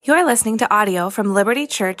You're listening to audio from Liberty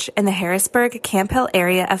Church in the Harrisburg, Camp Hill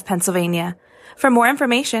area of Pennsylvania. For more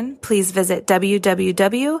information, please visit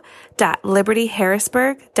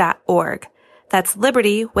www.libertyharrisburg.org. That's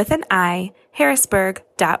Liberty with an I,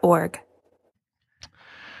 Harrisburg.org.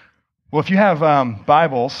 Well, if you have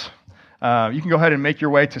Bibles, you can go ahead and make your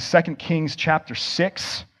way to 2 Kings chapter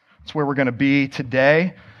 6. That's where we're going to be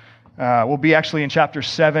today. We'll be actually in chapter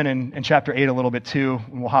 7 and chapter 8 a little bit too,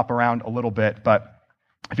 and we'll hop around a little bit. But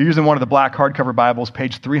if you're using one of the black hardcover Bibles,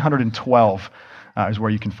 page 312 is where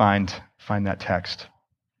you can find that text.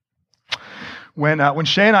 When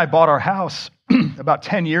Shay and I bought our house about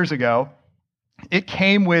 10 years ago, it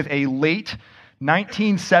came with a late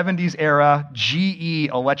 1970s era GE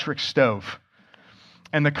electric stove.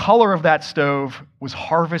 And the color of that stove was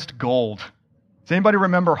Harvest Gold. Does anybody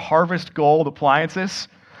remember Harvest Gold appliances?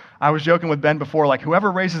 I was joking with Ben before, like whoever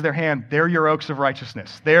raises their hand, they're your oaks of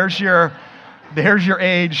righteousness. There's your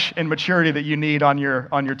age and maturity that you need on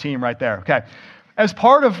your team right there. Okay. As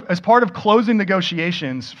part of closing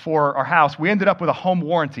negotiations for our house, we ended up with a home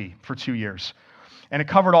warranty for 2 years. And it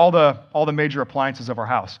covered all the major appliances of our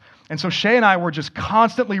house. And so Shay and I were just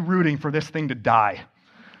constantly rooting for this thing to die.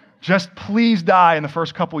 Just please die in the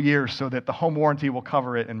first couple years so that the home warranty will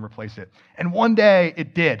cover it and replace it. And one day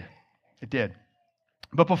it did. It did.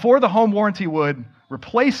 But before the home warranty would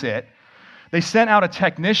replace it, they sent out a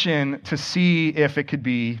technician to see if it could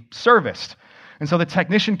be serviced. And so the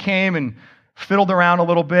technician came and fiddled around a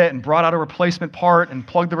little bit and brought out a replacement part and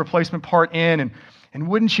plugged the replacement part in. And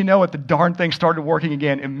wouldn't you know it, the darn thing started working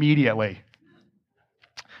again immediately.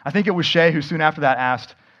 I think it was Shay who soon after that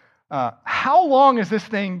asked, how long is this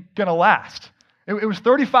thing going to last? It was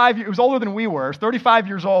 35. It was older than we were. It was 35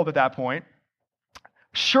 years old at that point.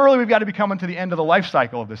 Surely we've got to be coming to the end of the life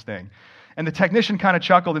cycle of this thing. And the technician kind of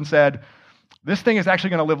chuckled and said, this thing is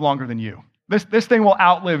actually going to live longer than you. This thing will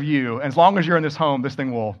outlive you. And as long as you're in this home, this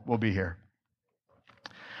thing will be here.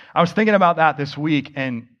 I was thinking about that this week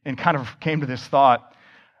and kind of came to this thought.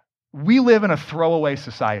 We live in a throwaway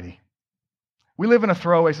society. We live in a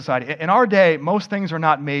throwaway society. In our day, most things are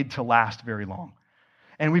not made to last very long.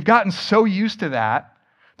 And we've gotten so used to that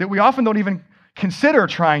we often don't even consider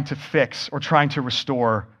trying to fix or trying to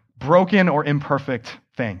restore broken or imperfect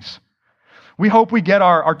things. We hope we get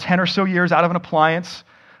our 10 or so years out of an appliance,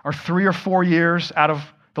 our 3 or 4 years out of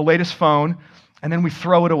the latest phone, and then we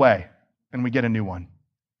throw it away and we get a new one.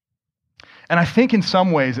 And I think in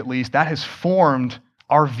some ways, at least, that has formed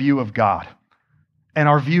our view of God and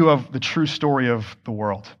our view of the true story of the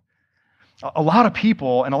world. A lot of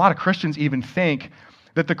people, and a lot of Christians even think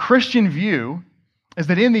that the Christian view is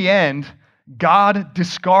that in the end, God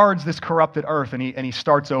discards this corrupted earth and he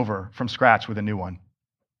starts over from scratch with a new one.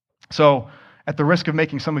 So, at the risk of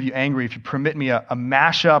making some of you angry, if you permit me a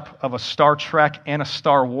mashup of a Star Trek and a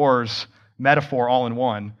Star Wars metaphor all in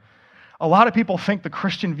one, a lot of people think the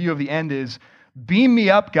Christian view of the end is, beam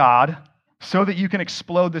me up, God, so that you can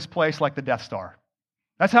explode this place like the Death Star.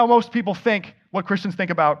 That's how most people think, what Christians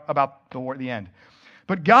think about the end.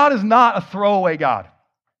 But God is not a throwaway God.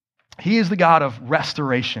 He is the God of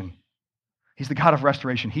restoration. He's the God of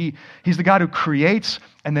restoration. He's the God who creates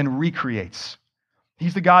and then recreates.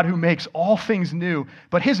 He's the God who makes all things new,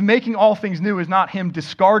 but his making all things new is not him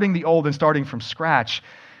discarding the old and starting from scratch,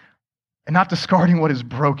 and not discarding what is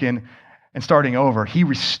broken and starting over. He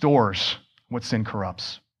restores what sin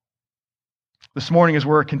corrupts. This morning, as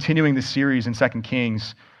we're continuing this series in 2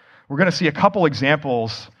 Kings, we're going to see a couple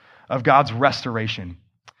examples of God's restoration.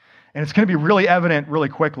 And it's going to be really evident really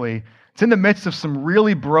quickly. It's in the midst of some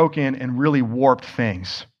really broken and really warped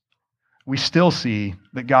things. We still see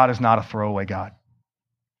that God is not a throwaway God.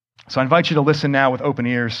 So I invite you to listen now with open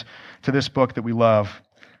ears to this book that we love.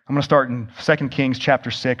 I'm going to start in 2 Kings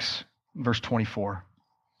chapter 6, verse 24.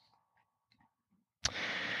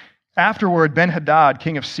 Afterward, Ben-Hadad,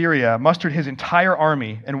 king of Syria, mustered his entire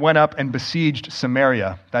army and went up and besieged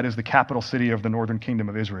Samaria, that is the capital city of the northern kingdom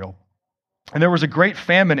of Israel. And there was a great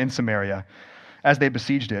famine in Samaria as they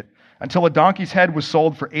besieged it, until a donkey's head was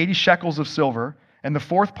sold for 80 shekels of silver, and the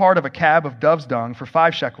fourth part of a cab of dove's dung for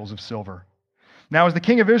 5 shekels of silver. Now, as the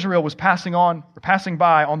king of Israel was passing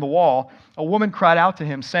by on the wall, a woman cried out to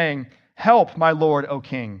him, saying, "Help, my lord, O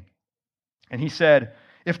king." And he said,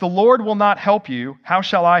 "If the Lord will not help you, how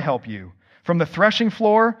shall I help you? From the threshing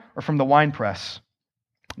floor or from the winepress?"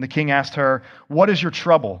 And the king asked her, "What is your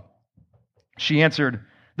trouble?" She answered,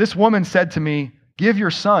 "This woman said to me, 'Give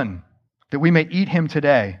your son, that we may eat him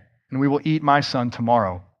today, and we will eat my son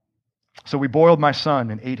tomorrow.' So we boiled my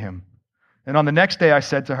son and ate him. And on the next day I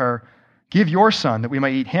said to her, 'Give your son, that we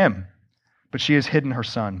may eat him.' But she has hidden her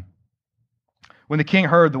son." When the king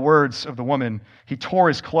heard the words of the woman, he tore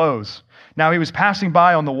his clothes. Now he was passing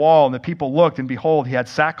by on the wall, and the people looked, and behold, he had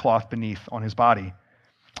sackcloth beneath on his body.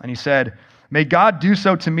 And he said, "May God do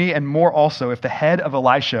so to me and more also, if the head of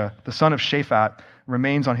Elisha, the son of Shaphat,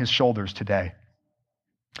 remains on his shoulders today."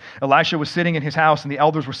 Elisha was sitting in his house, and the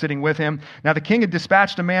elders were sitting with him. Now the king had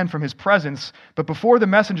dispatched a man from his presence, but before the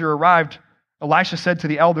messenger arrived, Elisha said to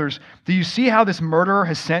the elders, "Do you see how this murderer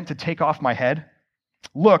has sent to take off my head?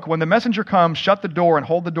 Look, when the messenger comes, shut the door and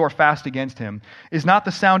hold the door fast against him. Is not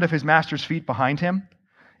the sound of his master's feet behind him?"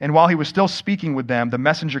 And while he was still speaking with them, the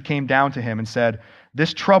messenger came down to him and said,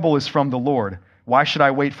 "This trouble is from the Lord. Why should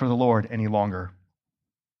I wait for the Lord any longer?"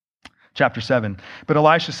 Chapter 7. But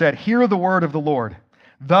Elisha said, "Hear the word of the Lord.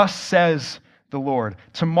 Thus says the Lord,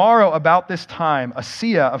 tomorrow about this time, a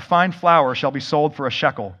seah of fine flour shall be sold for a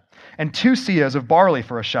shekel, and 2 seahs of barley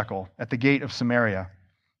for a shekel at the gate of Samaria."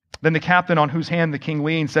 Then the captain on whose hand the king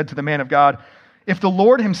leaned said to the man of God, "If the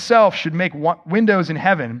Lord himself should make windows in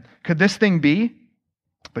heaven, could this thing be?"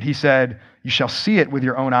 But he said, "You shall see it with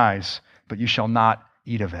your own eyes, but you shall not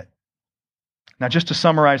eat of it." Now, just to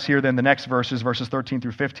summarize here, then the next verses 13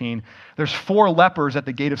 through 15, there's 4 lepers at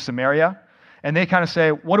the gate of Samaria, and they kind of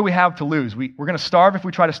say, what do we have to lose? We're going to starve if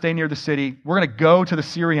we try to stay near the city. We're going to go to the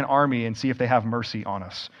Syrian army and see if they have mercy on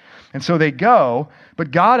us. And so they go,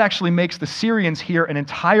 but God actually makes the Syrians hear an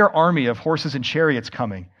entire army of horses and chariots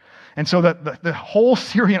coming. And so the whole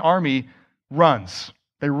Syrian army runs.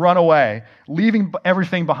 They run away, leaving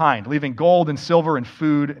everything behind, leaving gold and silver and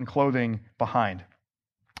food and clothing behind.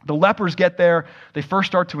 The lepers get there. They first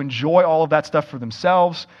start to enjoy all of that stuff for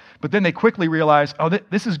themselves, but then they quickly realize,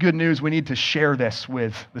 this is good news. We need to share this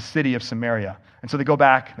with the city of Samaria. And so they go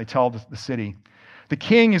back, they tell the city. The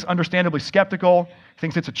king is understandably skeptical. He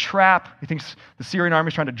thinks it's a trap. He thinks the Syrian army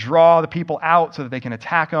is trying to draw the people out so that they can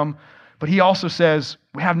attack them. But he also says,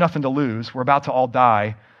 we have nothing to lose. We're about to all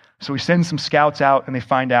die. So he sends some scouts out, and they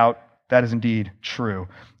find out that is indeed true.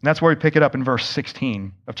 And that's where we pick it up in verse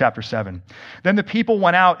 16 of chapter 7. Then the people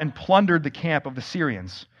went out and plundered the camp of the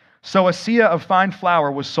Syrians. So a seah of fine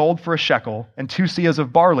flour was sold for a shekel, and 2 seahs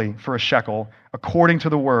of barley for a shekel, according to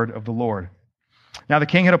the word of the Lord. Now the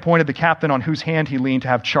king had appointed the captain on whose hand he leaned to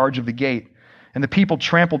have charge of the gate, and the people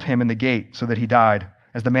trampled him in the gate so that he died,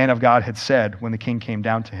 as the man of God had said when the king came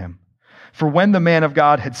down to him. For when the man of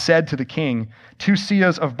God had said to the king, 2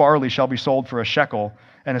 seahs of barley shall be sold for a shekel,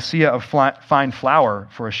 and a seah of fine flour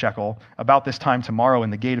for a shekel, about this time tomorrow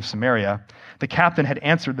in the gate of Samaria, the captain had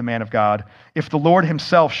answered the man of God, "If the Lord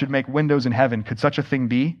himself should make windows in heaven, could such a thing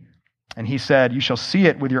be?" And he said, "You shall see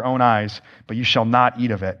it with your own eyes, but you shall not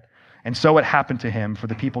eat of it." And so it happened to him, for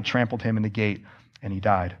the people trampled him in the gate, and he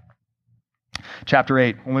died. Chapter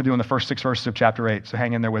 8. We're only doing the first 6 verses of chapter 8, so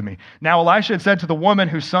hang in there with me. Now Elisha had said to the woman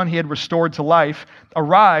whose son he had restored to life,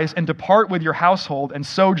 "Arise and depart with your household and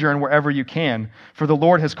sojourn wherever you can, for the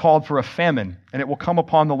Lord has called for a famine, and it will come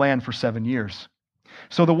upon the land for 7 years."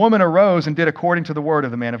 So the woman arose and did according to the word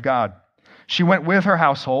of the man of God. She went with her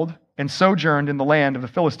household and sojourned in the land of the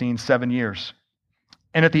Philistines 7 years.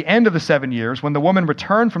 And at the end of the 7 years, when the woman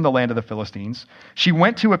returned from the land of the Philistines, she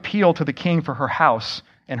went to appeal to the king for her house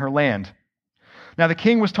and her land. Now the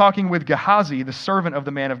king was talking with Gehazi, the servant of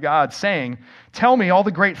the man of God, saying, "Tell me all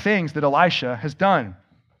the great things that Elisha has done."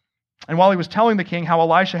 And while he was telling the king how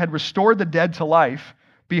Elisha had restored the dead to life,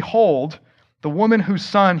 behold, the woman whose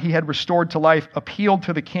son he had restored to life appealed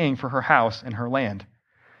to the king for her house and her land.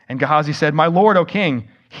 And Gehazi said, "My lord, O king,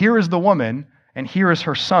 here is the woman, and here is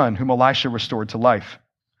her son, whom Elisha restored to life."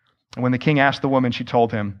 And when the king asked the woman, she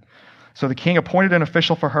told him. So the king appointed an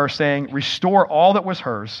official for her, saying, "Restore all that was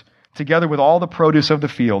hers, together with all the produce of the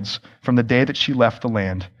fields, from the day that she left the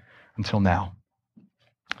land until now."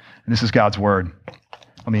 And this is God's word.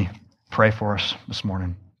 Let me pray for us this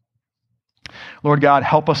morning. Lord God,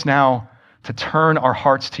 help us now to turn our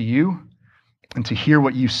hearts to you and to hear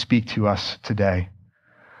what you speak to us today.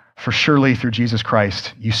 For surely through Jesus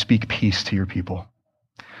Christ, you speak peace to your people.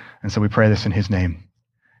 And so we pray this in his name.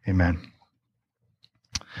 Amen.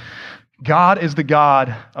 God is the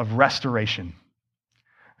God of restoration.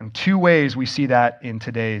 In 2 ways we see that in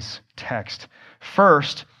today's text.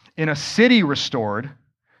 First, in a city restored,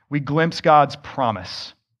 we glimpse God's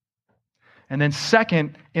promise. And then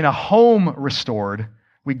second, in a home restored,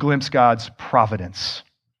 we glimpse God's providence.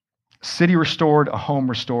 City restored, a home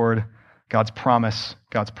restored, God's promise,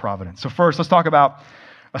 God's providence. So first, let's talk about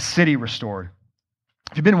a city restored.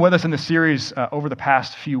 If you've been with us in the series over the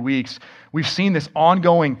past few weeks, we've seen this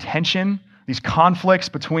ongoing tension, these conflicts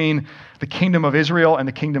between the kingdom of Israel and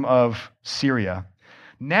the kingdom of Syria.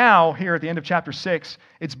 Now, here at the end of chapter 6,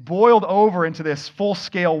 it's boiled over into this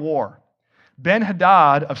full-scale war.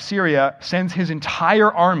 Ben-Hadad of Syria sends his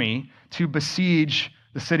entire army to besiege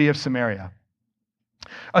the city of Samaria.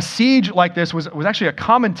 A siege like this was actually a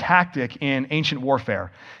common tactic in ancient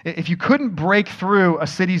warfare. If you couldn't break through a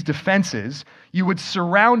city's defenses, you would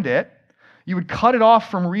surround it, you would cut it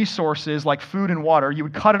off from resources like food and water, you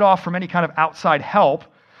would cut it off from any kind of outside help,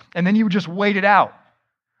 and then you would just wait it out.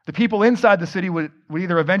 The people inside the city would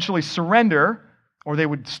either eventually surrender or they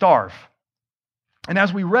would starve. And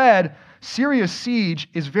as we read, Syria's siege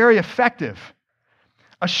is very effective.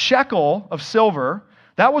 A shekel of silver,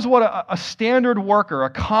 that was what a standard worker, a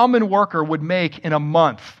common worker would make in a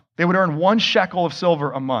month. They would earn 1 shekel of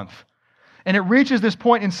silver a month. And it reaches this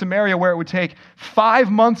point in Samaria where it would take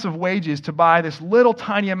 5 months of wages to buy this little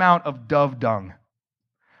tiny amount of dove dung.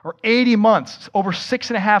 Or 80 months, over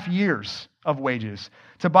 6.5 years of wages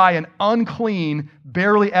to buy an unclean,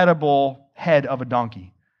 barely edible head of a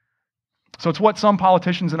donkey. So it's what some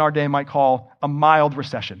politicians in our day might call a mild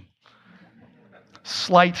recession.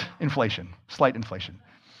 Slight inflation.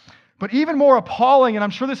 But even more appalling, and I'm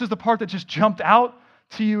sure this is the part that just jumped out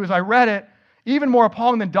to you as I read it, even more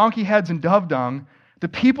appalling than donkey heads and dove dung, the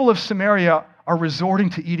people of Samaria are resorting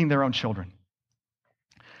to eating their own children.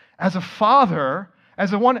 As a father,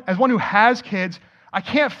 as one who has kids, I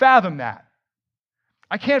can't fathom that.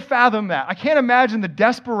 I can't imagine the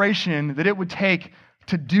desperation that it would take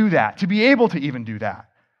to do that, to be able to even do that.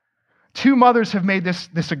 2 mothers have made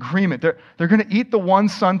this agreement. They're going to eat the one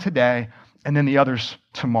son today and then the others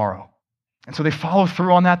tomorrow. And so they follow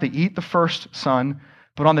through on that. They eat the first son,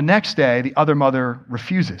 but on the next day, the other mother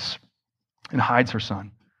refuses and hides her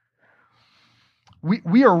son.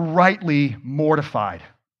 We are rightly mortified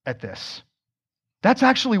at this. That's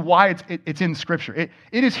actually why it's in Scripture.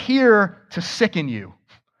 It is here to sicken you,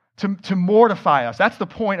 to mortify us. That's the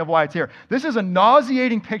point of why it's here. This is a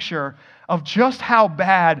nauseating picture of just how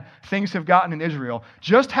bad things have gotten in Israel,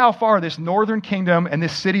 just how far this northern kingdom and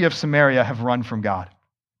this city of Samaria have run from God.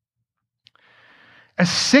 As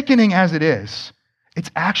sickening as it is, it's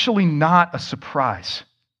actually not a surprise.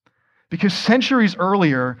 Because centuries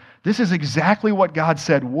earlier, this is exactly what God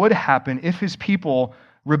said would happen if his people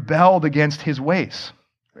rebelled against his ways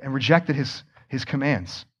and rejected his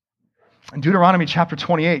commands. In Deuteronomy chapter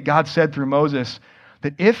 28, God said through Moses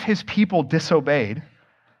that if his people disobeyed,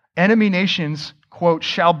 enemy nations, quote,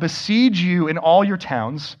 shall besiege you in all your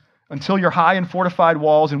towns until your high and fortified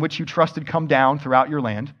walls in which you trusted come down throughout your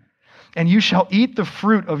land, and you shall eat the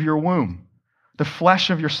fruit of your womb, the flesh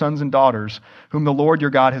of your sons and daughters, whom the Lord your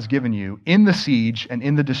God has given you, in the siege and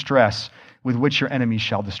in the distress with which your enemies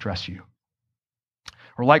shall distress you.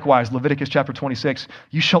 Or likewise, Leviticus chapter 26,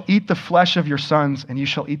 you shall eat the flesh of your sons, and you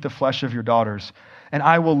shall eat the flesh of your daughters, and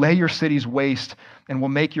I will lay your cities waste and will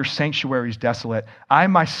make your sanctuaries desolate. I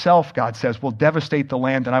myself, God says, will devastate the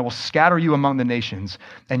land, and I will scatter you among the nations,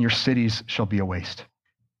 and your cities shall be a waste.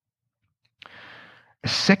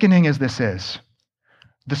 As sickening as this is,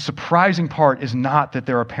 the surprising part is not that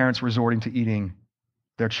there are parents resorting to eating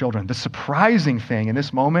their children. The surprising thing in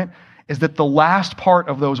this moment is that the last part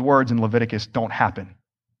of those words in Leviticus don't happen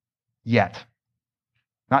yet.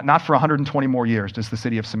 Not for 120 more years does the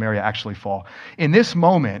city of Samaria actually fall. In this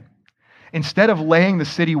moment, instead of laying the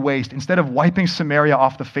city waste, instead of wiping Samaria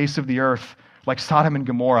off the face of the earth like Sodom and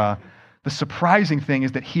Gomorrah, the surprising thing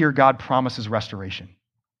is that here God promises restoration.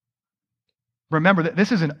 Remember that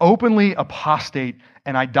this is an openly apostate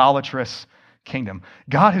and idolatrous kingdom.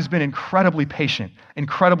 God has been incredibly patient,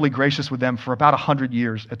 incredibly gracious with them for about 100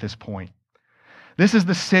 years at this point. This is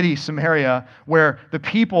the city, Samaria, where the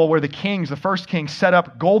kings, the first king, set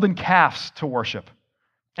up golden calves to worship.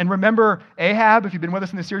 And remember Ahab, if you've been with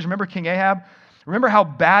us in this series, remember King Ahab? Remember how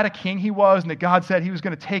bad a king he was and that God said he was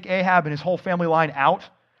going to take Ahab and his whole family line out?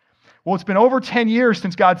 Well, it's been over 10 years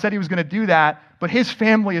since God said he was going to do that, but his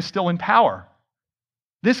family is still in power.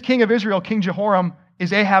 This king of Israel, King Jehoram,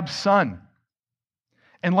 is Ahab's son.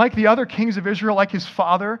 And like the other kings of Israel, like his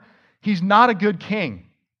father, he's not a good king.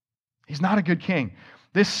 He's not a good king.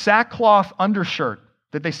 This sackcloth undershirt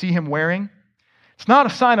that they see him wearing, it's not a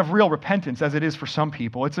sign of real repentance as it is for some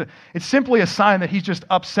people. It's simply a sign that he's just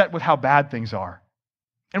upset with how bad things are.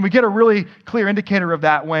 And we get a really clear indicator of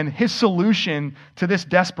that when his solution to this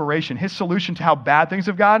desperation, his solution to how bad things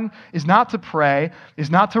have gotten, is not to pray,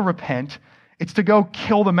 is not to repent, it's to go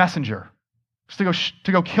kill the messenger. It's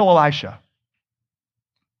to go kill Elisha.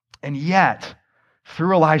 And yet,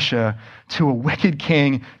 through Elisha, to a wicked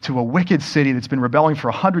king, to a wicked city that's been rebelling for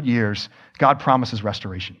 100 years, God promises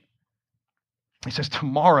restoration. He says,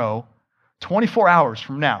 tomorrow, 24 hours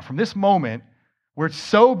from now, from this moment, where it's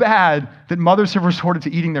so bad that mothers have resorted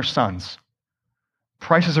to eating their sons,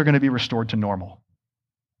 prices are going to be restored to normal.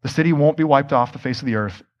 The city won't be wiped off the face of the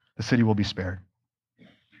earth. The city will be spared.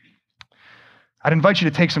 I'd invite you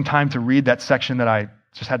to take some time to read that section that I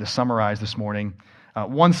just had to summarize this morning.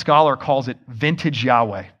 One scholar calls it vintage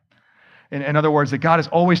Yahweh. In other words, that God is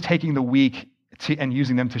always taking the weak and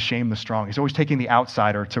using them to shame the strong. He's always taking the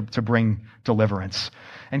outsider to bring deliverance.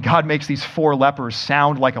 And God makes these 4 lepers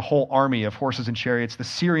sound like a whole army of horses and chariots. The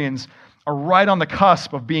Syrians are right on the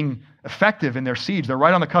cusp of being effective in their siege. They're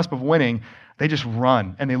right on the cusp of winning. They just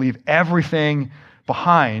run and they leave everything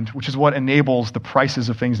behind, which is what enables the prices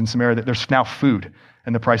of things in Samaria. That there's now food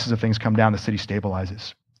and the prices of things come down. The city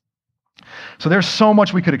stabilizes. So there's so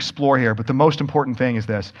much we could explore here, but the most important thing is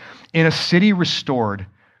this. In a city restored,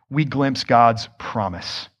 we glimpse God's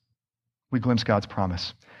promise. We glimpse God's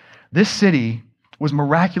promise. This city was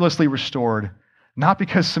miraculously restored, not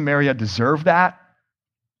because Samaria deserved that,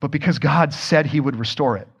 but because God said he would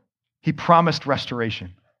restore it. He promised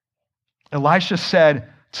restoration. Elisha said,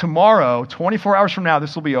 tomorrow, 24 hours from now,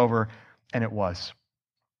 this will be over, and it was.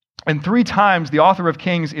 And 3 times the author of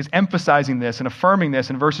Kings is emphasizing this and affirming this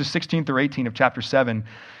in verses 16 through 18 of chapter 7.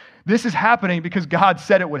 This is happening because God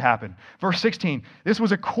said it would happen. Verse 16, this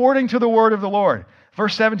was according to the word of the Lord.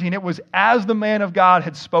 Verse 17, it was as the man of God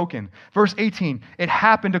had spoken. Verse 18, it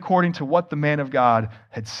happened according to what the man of God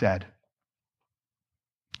had said.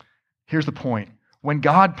 Here's the point. When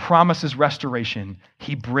God promises restoration,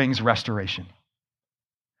 he brings restoration.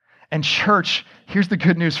 And church, here's the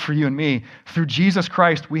good news for you and me. Through Jesus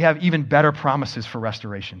Christ, we have even better promises for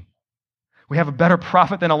restoration. We have a better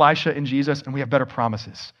prophet than Elisha in Jesus, and we have better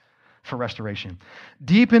promises for restoration.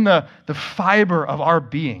 Deep in the fiber of our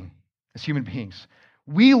being as human beings,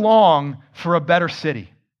 we long for a better city,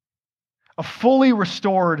 a fully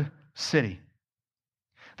restored city.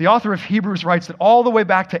 The author of Hebrews writes that all the way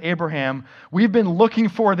back to Abraham, we've been looking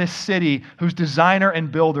for this city whose designer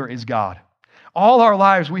and builder is God. All our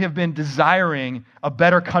lives, we have been desiring a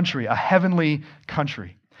better country, a heavenly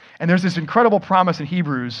country. And there's this incredible promise in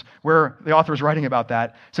Hebrews where the author is writing about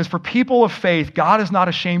that. It says, for people of faith, God is not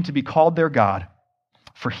ashamed to be called their God,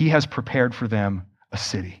 for he has prepared for them a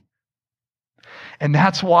city. And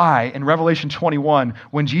that's why in Revelation 21,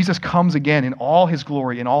 when Jesus comes again in all his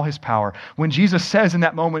glory and all his power, when Jesus says in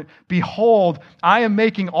that moment, behold, I am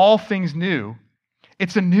making all things new,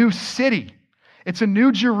 it's a new city. It's a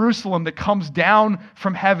new Jerusalem that comes down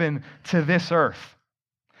from heaven to this earth.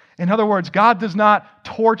 In other words, God does not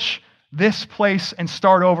torch this place and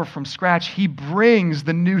start over from scratch. He brings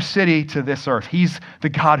the new city to this earth. He's the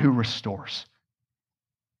God who restores.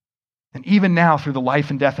 And even now, through the life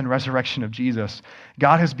and death and resurrection of Jesus,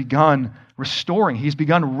 God has begun restoring. He's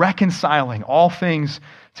begun reconciling all things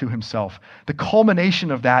to himself. The culmination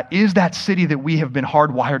of that is that city that we have been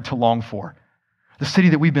hardwired to long for. The city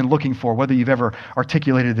that we've been looking for, whether you've ever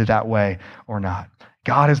articulated it that way or not.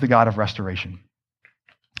 God is the God of restoration.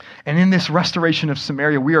 And in this restoration of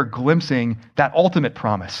Samaria, we are glimpsing that ultimate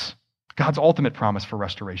promise, God's ultimate promise for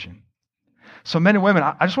restoration. So men and women,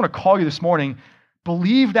 I just want to call you this morning,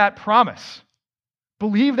 believe that promise.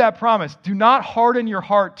 Believe that promise. Do not harden your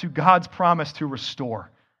heart to God's promise to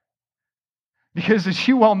restore. Because as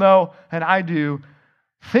you well know, and I do,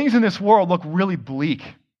 things in this world look really bleak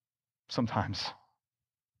sometimes.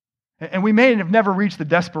 And we may have never reached the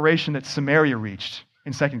desperation that Samaria reached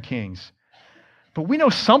in 2 Kings. But we know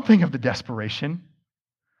something of the desperation.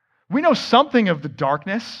 We know something of the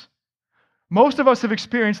darkness. Most of us have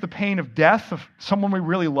experienced the pain of death of someone we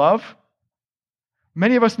really love.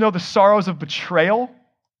 Many of us know the sorrows of betrayal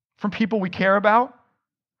from people we care about.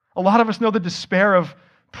 A lot of us know the despair of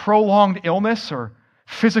prolonged illness or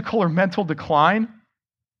physical or mental decline.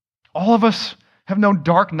 All of us have known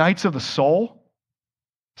dark nights of the soul.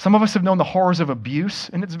 Some of us have known the horrors of abuse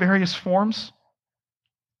in its various forms.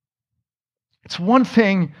 It's one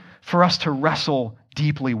thing for us to wrestle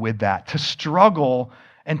deeply with that, to struggle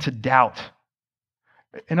and to doubt.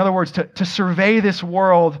 In other words, to survey this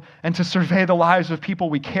world and to survey the lives of people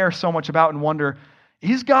we care so much about and wonder,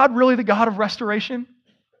 is God really the God of restoration?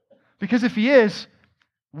 Because if he is,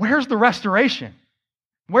 where's the restoration?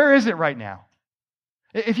 Where is it right now?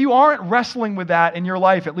 If you aren't wrestling with that in your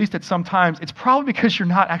life, at least at some times, it's probably because you're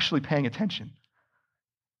not actually paying attention.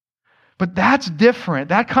 But that's different.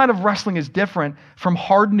 That kind of wrestling is different from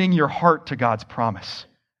hardening your heart to God's promise.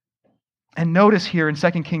 And notice here in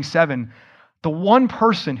 2 Kings 7, the one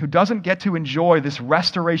person who doesn't get to enjoy this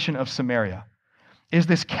restoration of Samaria is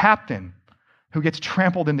this captain who gets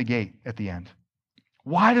trampled in the gate at the end.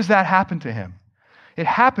 Why does that happen to him? It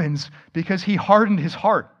happens because he hardened his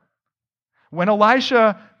heart. When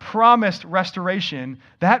Elisha promised restoration,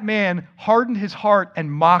 that man hardened his heart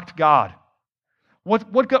and mocked God. What's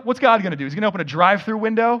God going to do? Is he going to open a drive-through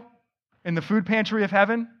window in the food pantry of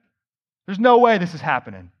heaven? There's no way this is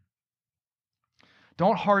happening.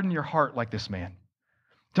 Don't harden your heart like this man.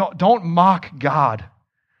 Don't mock God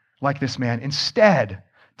like this man. Instead,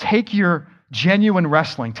 take your genuine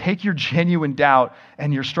wrestling, take your genuine doubt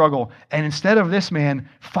and your struggle, and instead of this man,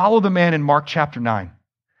 follow the man in Mark chapter 9.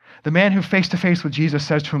 The man who face to face with Jesus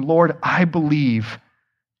says to him, Lord, I believe,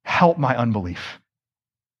 help my unbelief.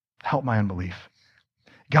 Help my unbelief.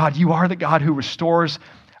 God, you are the God who restores.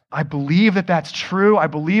 I believe that that's true. I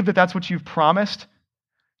believe that that's what you've promised.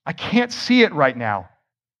 I can't see it right now.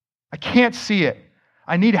 I can't see it.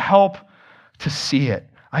 I need help to see it.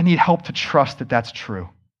 I need help to trust that that's true.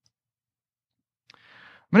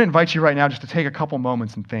 I'm going to invite you right now just to take a couple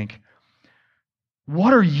moments and think,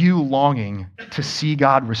 what are you longing to see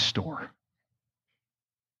God restore?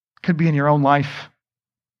 Could be in your own life.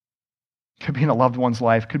 Could be in a loved one's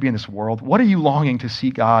life. Could be in this world. What are you longing to see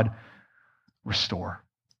God restore?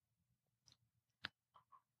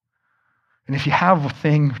 And if you have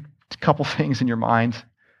a couple things in your mind,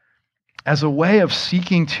 as a way of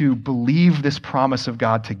seeking to believe this promise of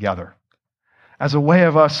God together, as a way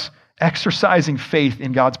of us exercising faith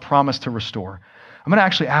in God's promise to restore, I'm going to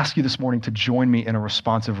actually ask you this morning to join me in a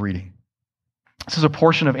responsive reading. This is a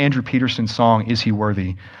portion of Andrew Peterson's song, Is He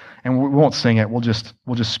Worthy? And we won't sing it, we'll just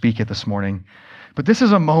speak it this morning. But this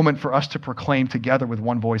is a moment for us to proclaim together with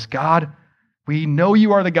one voice, God, we know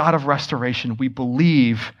you are the God of restoration. We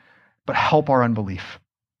believe, but help our unbelief.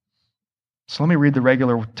 So let me read the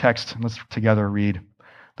regular text, and let's together read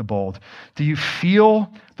the bold. Do you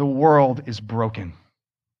feel the world is broken?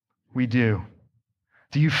 We do.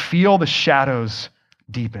 Do you feel the shadows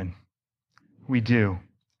deepen? We do.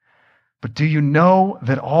 But do you know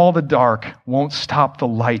that all the dark won't stop the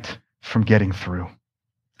light from getting through?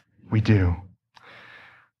 We do.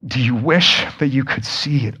 Do you wish that you could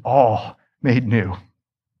see it all made new?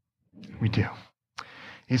 We do.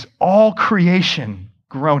 Is all creation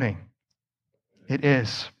groaning? It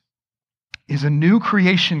is. Is a new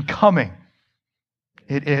creation coming?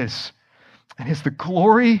 It is. And is the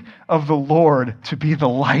glory of the Lord to be the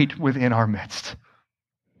light within our midst?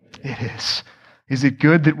 It is. Is it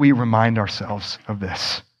good that we remind ourselves of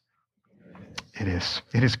this? It is.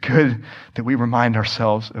 It is good that we remind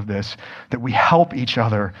ourselves of this, that we help each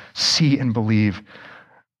other see and believe.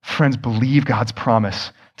 Friends, believe God's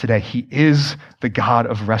promise today. He is the God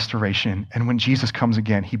of restoration. And when Jesus comes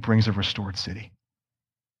again, he brings a restored city.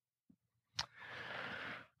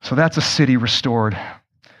 So that's a city restored.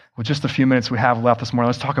 With just a few minutes we have left this morning,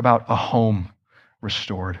 let's talk about a home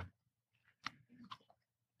restored.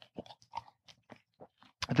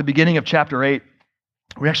 At the beginning of chapter 8,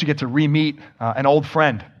 we actually get to re-meet an old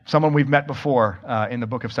friend, someone we've met before in the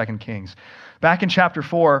book of 2 Kings. Back in chapter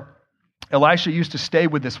 4, Elisha used to stay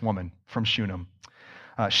with this woman from Shunem.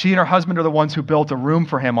 She and her husband are the ones who built a room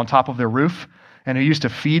for him on top of their roof and who used to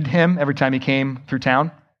feed him every time he came through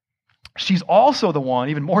town. She's also the one,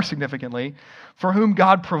 even more significantly, for whom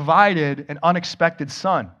God provided an unexpected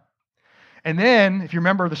son. And then, if you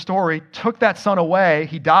remember the story, took that son away,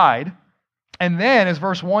 he died, and then, as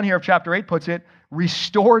verse 1 here of chapter 8 puts it,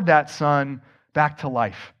 restored that son back to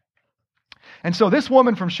life. And so this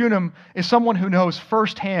woman from Shunem is someone who knows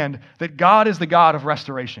firsthand that God is the God of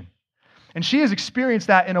restoration. And she has experienced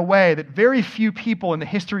that in a way that very few people in the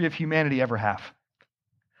history of humanity ever have.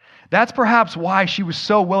 That's perhaps why she was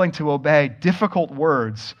so willing to obey difficult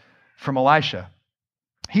words from Elisha.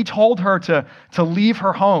 He told her to leave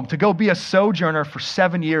her home, to go be a sojourner for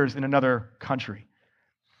 7 years in another country.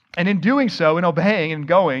 And in doing so, in obeying and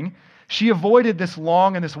going, she avoided this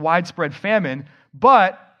long and this widespread famine,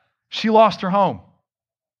 but she lost her home.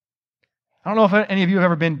 I don't know if any of you have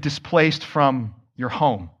ever been displaced from your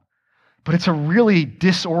home, but it's a really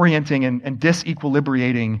disorienting and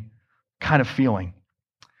disequilibrating kind of feeling.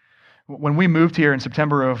 When we moved here in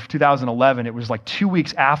September of 2011, it was like 2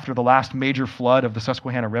 weeks after the last major flood of the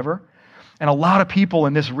Susquehanna River, and a lot of people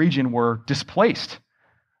in this region were displaced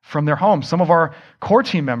from their homes. Some of our core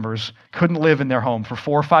team members couldn't live in their home for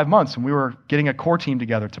 4 or 5 months, and we were getting a core team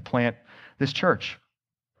together to plant this church.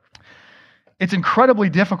 It's incredibly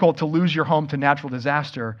difficult to lose your home to natural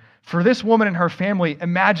disaster. For this woman and her family,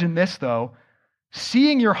 imagine this though,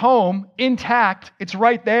 seeing your home intact, it's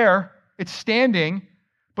right there, it's standing,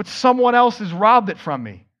 but someone else has robbed it from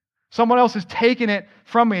me. Someone else has taken it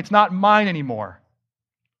from me. It's not mine anymore.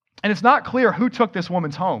 And it's not clear who took this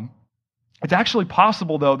woman's home. It's actually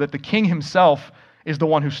possible, though, that the king himself is the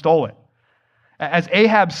one who stole it. As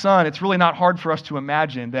Ahab's son, it's really not hard for us to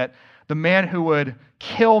imagine that the man who would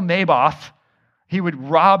kill Naboth, He would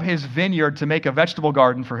rob his vineyard to make a vegetable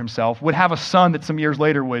garden for himself, would have a son that some years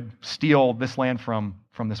later would steal this land from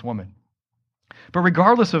this woman. But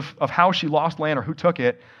regardless of how she lost land or who took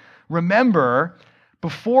it, remember,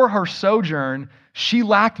 before her sojourn, she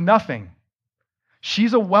lacked nothing. She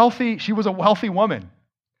was a wealthy woman.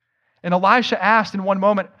 And Elisha asked in one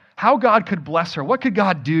moment how God could bless her. What could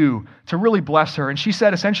God do to really bless her? And she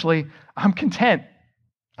said essentially, I'm content.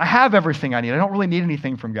 I have everything I need. I don't really need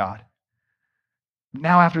anything from God.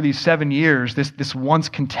 Now, after these 7 years, this once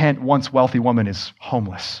content, once wealthy woman is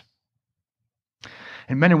homeless.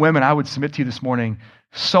 And men and women, I would submit to you this morning,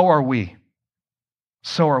 so are we.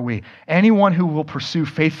 So are we. Anyone who will pursue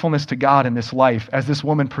faithfulness to God in this life, as this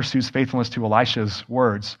woman pursues faithfulness to Elisha's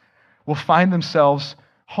words, will find themselves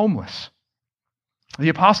homeless. The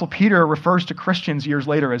Apostle Peter refers to Christians years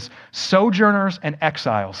later as sojourners and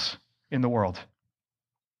exiles in the world.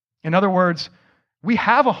 In other words, we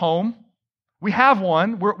have a home. We have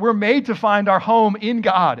one. We're made to find our home in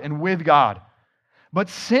God and with God. But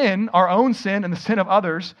sin, our own sin and the sin of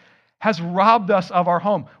others, has robbed us of our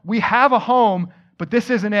home. We have a home, but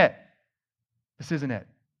this isn't it. This isn't it.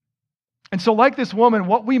 And so like this woman,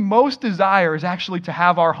 what we most desire is actually to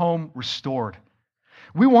have our home restored.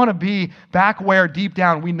 We want to be back where deep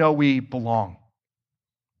down we know we belong.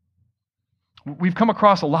 We've come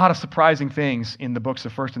across a lot of surprising things in the books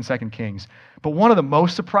of 1st and 2nd Kings. But one of the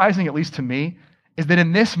most surprising, at least to me, is that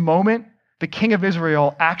in this moment, the king of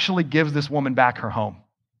Israel actually gives this woman back her home.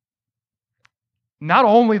 Not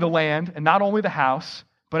only the land and not only the house,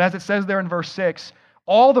 but as it says there in verse 6,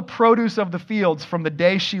 all the produce of the fields from the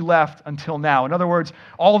day she left until now. In other words,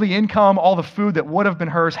 all the income, all the food that would have been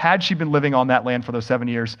hers had she been living on that land for those 7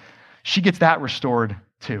 years, she gets that restored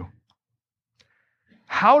too.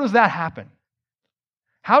 How does that happen?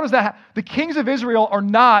 How does that happen? The kings of Israel are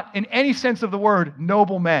not, in any sense of the word,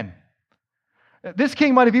 noble men. This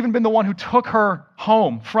king might have even been the one who took her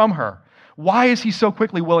home from her. Why is he so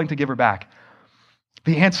quickly willing to give her back?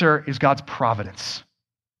 The answer is God's providence.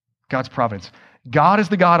 God's providence. God is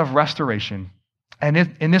the God of restoration, and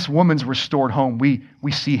in this woman's restored home,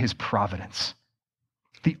 we see his providence.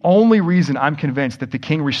 The only reason I'm convinced that the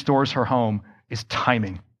king restores her home is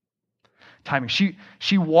timing. Timing.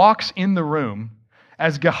 She walks in the room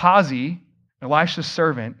as Gehazi, Elisha's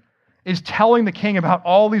servant, is telling the king about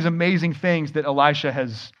all these amazing things that Elisha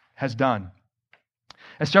has done.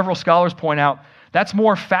 As several scholars point out, that's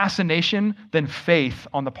more fascination than faith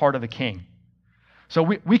on the part of the king. So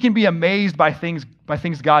we can be amazed by things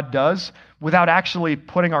God does without actually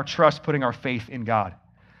putting our trust, putting our faith in God.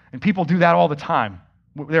 And people do that all the time.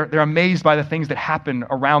 They're amazed by the things that happen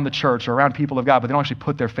around the church or around people of God, but they don't actually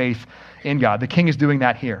put their faith in God. The king is doing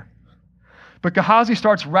that here. But Gehazi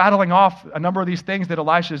starts rattling off a number of these things that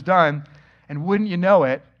Elisha has done, and wouldn't you know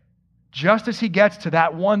it, just as he gets to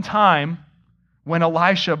that one time when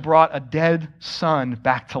Elisha brought a dead son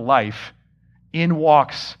back to life, in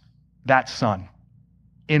walks that son.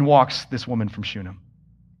 In walks this woman from Shunem.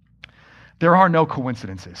 There are no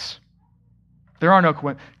coincidences. There are no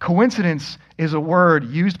coincidence is a word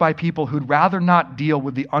used by people who'd rather not deal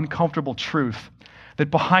with the uncomfortable truth that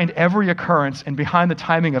behind every occurrence and behind the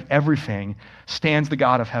timing of everything stands the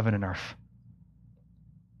God of heaven and earth.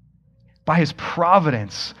 By his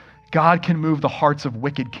providence, God can move the hearts of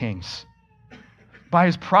wicked kings. By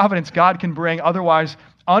his providence, God can bring otherwise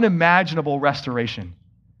unimaginable restoration.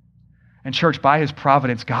 And church, by his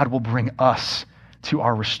providence, God will bring us to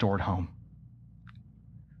our restored home.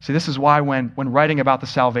 See, this is why when writing about the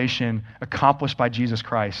salvation accomplished by Jesus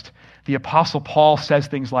Christ, the Apostle Paul says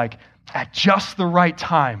things like, at just the right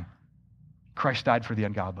time, Christ died for the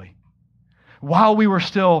ungodly. While we were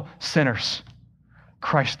still sinners,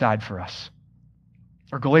 Christ died for us.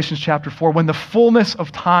 Or Galatians chapter 4, when the fullness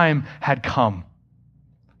of time had come,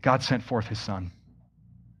 God sent forth his Son.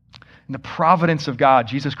 In the providence of God,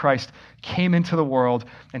 Jesus Christ came into the world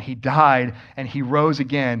and he died and he rose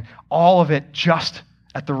again, all of it just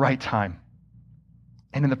at the right time.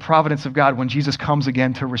 And in the providence of God, when Jesus comes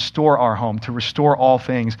again to restore our home, to restore all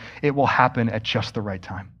things, it will happen at just the right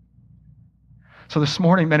time. So this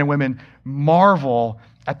morning, men and women, marvel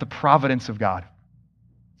at the providence of God.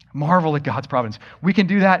 Marvel at God's providence. We can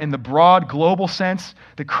do that in the broad global sense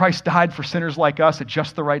that Christ died for sinners like us at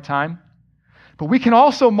just the right time. But we can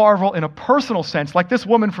also marvel in a personal sense, like this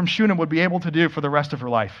woman from Shunem would be able to do for the rest of her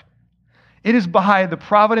life. It is by the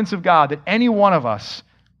providence of God that any one of us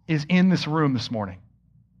is in this room this morning.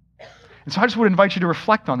 And so I just would invite you to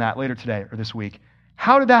reflect on that later today or this week.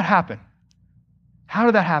 How did that happen? How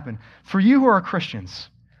did that happen? For you who are Christians,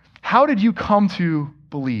 how did you come to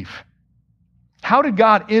believe? How did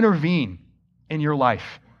God intervene in your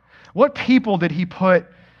life? What people did he put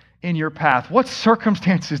in your path? What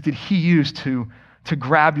circumstances did he use to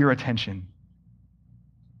grab your attention?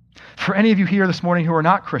 For any of you here this morning who are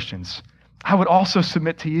not Christians, I would also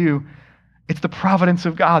submit to you, it's the providence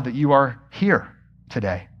of God that you are here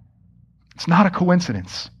today. It's not a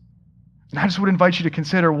coincidence. And I just would invite you to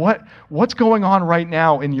consider what's going on right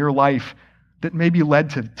now in your life that maybe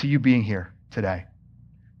led to you being here today.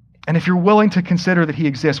 And if you're willing to consider that he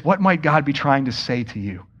exists, what might God be trying to say to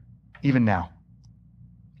you, even now?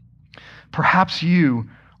 Perhaps you,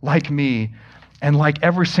 like me, and like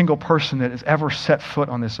every single person that has ever set foot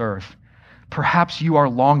on this earth, perhaps you are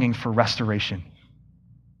longing for restoration.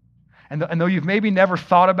 And though you've maybe never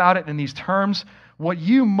thought about it in these terms, what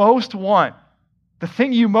you most want, the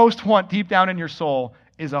thing you most want deep down in your soul,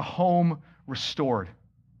 is a home restored.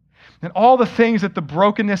 And all the things that the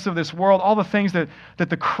brokenness of this world, all the things that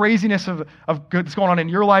the craziness of good that's going on in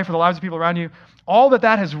your life or the lives of people around you, all that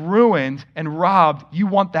has ruined and robbed, you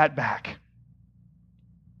want that back.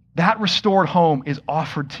 That restored home is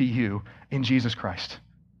offered to you in Jesus Christ.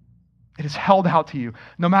 It is held out to you.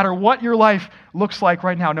 No matter what your life looks like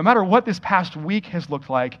right now, no matter what this past week has looked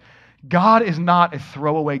like, God is not a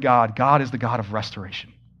throwaway God. God is the God of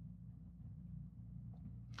restoration.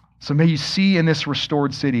 So may you see in this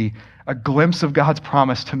restored city a glimpse of God's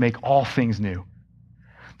promise to make all things new.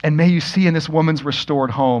 And may you see in this woman's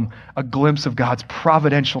restored home a glimpse of God's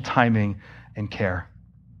providential timing and care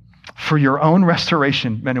for your own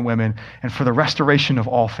restoration, men and women, and for the restoration of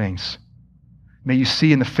all things. May you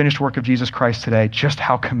see in the finished work of Jesus Christ today just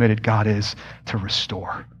how committed God is to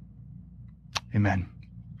restore. Amen.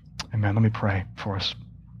 Amen. Let me pray for us.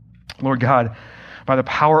 Lord God, by the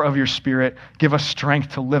power of your Spirit, give us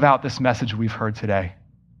strength to live out this message we've heard today.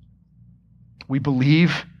 We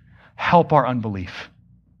believe, help our unbelief.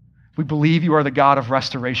 We believe you are the God of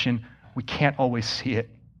restoration. We can't always see it.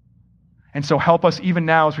 And so help us even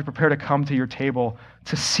now as we prepare to come to your table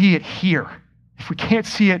to see it here. If we can't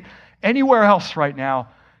see it anywhere else right now,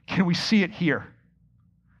 can we see it here?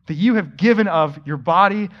 That you have given of your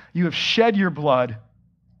body, you have shed your blood,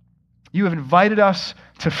 you have invited us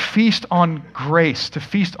to feast on grace, to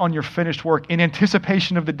feast on your finished work in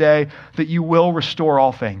anticipation of the day that you will restore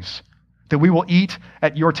all things, that we will eat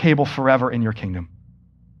at your table forever in your kingdom.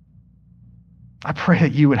 I pray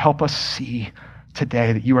that you would help us see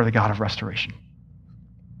today that you are the God of restoration.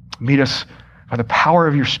 Meet us by the power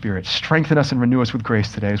of your Spirit. Strengthen us and renew us with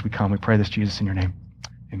grace today as we come. We pray this, Jesus, in your name.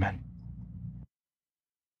 Amen.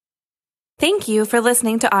 Thank you for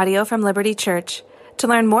listening to audio from Liberty Church. To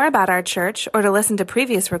learn more about our church or to listen to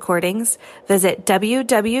previous recordings, visit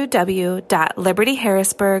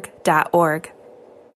www.libertyharrisburg.org.